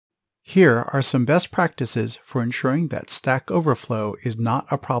Here are some best practices for ensuring that Stack Overflow is not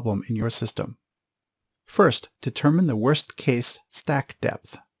a problem in your system. First, determine the worst-case stack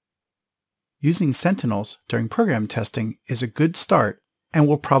depth. Using sentinels during program testing is a good start and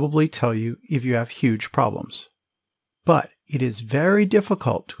will probably tell you if you have huge problems. But it is very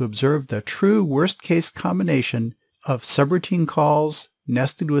difficult to observe the true worst-case combination of subroutine calls,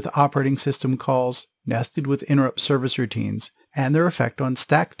 nested with operating system calls, nested with interrupt service routines, and their effect on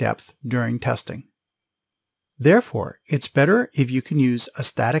stack depth during testing. Therefore, it's better if you can use a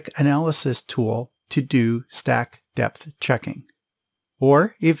static analysis tool to do stack depth checking.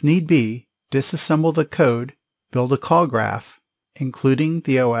 Or, if need be, disassemble the code, build a call graph, including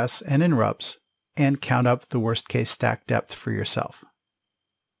the OS and interrupts, and count up the worst-case stack depth for yourself.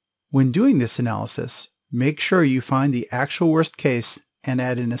 When doing this analysis, make sure you find the actual worst case and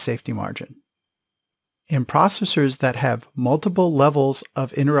add in a safety margin. In processors that have multiple levels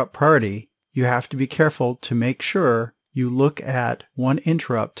of interrupt priority, you have to be careful to make sure you look at one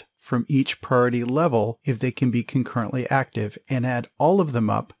interrupt from each priority level if they can be concurrently active and add all of them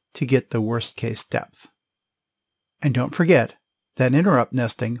up to get the worst case depth. And don't forget that interrupt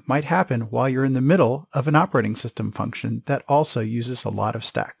nesting might happen while you're in the middle of an operating system function that also uses a lot of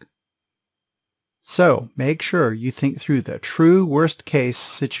stack. So make sure you think through the true worst case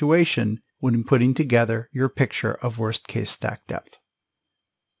situation when putting together your picture of worst case stack depth.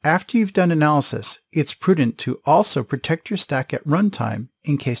 After you've done analysis, it's prudent to also protect your stack at runtime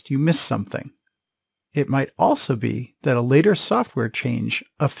in case you miss something. It might also be that a later software change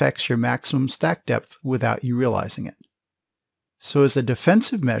affects your maximum stack depth without you realizing it. So as a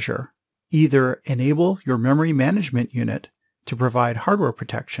defensive measure, either enable your memory management unit to provide hardware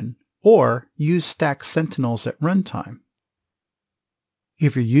protection or use stack sentinels at runtime.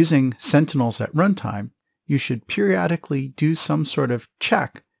 If you're using sentinels at runtime, you should periodically do some sort of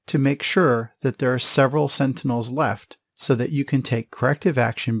check to make sure that there are several sentinels left so that you can take corrective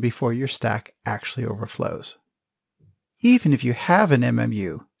action before your stack actually overflows. Even if you have an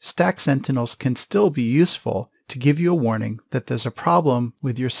MMU, stack sentinels can still be useful to give you a warning that there's a problem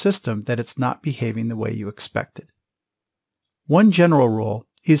with your system, that it's not behaving the way you expected. One general rule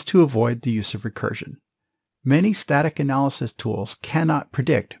is to avoid the use of recursion. Many static analysis tools cannot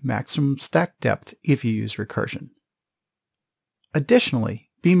predict maximum stack depth if you use recursion.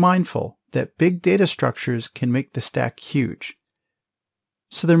 Additionally, be mindful that big data structures can make the stack huge.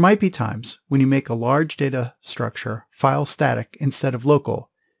 So there might be times when you make a large data structure file static instead of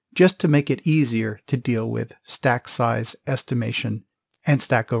local, just to make it easier to deal with stack size estimation and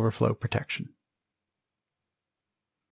stack overflow protection.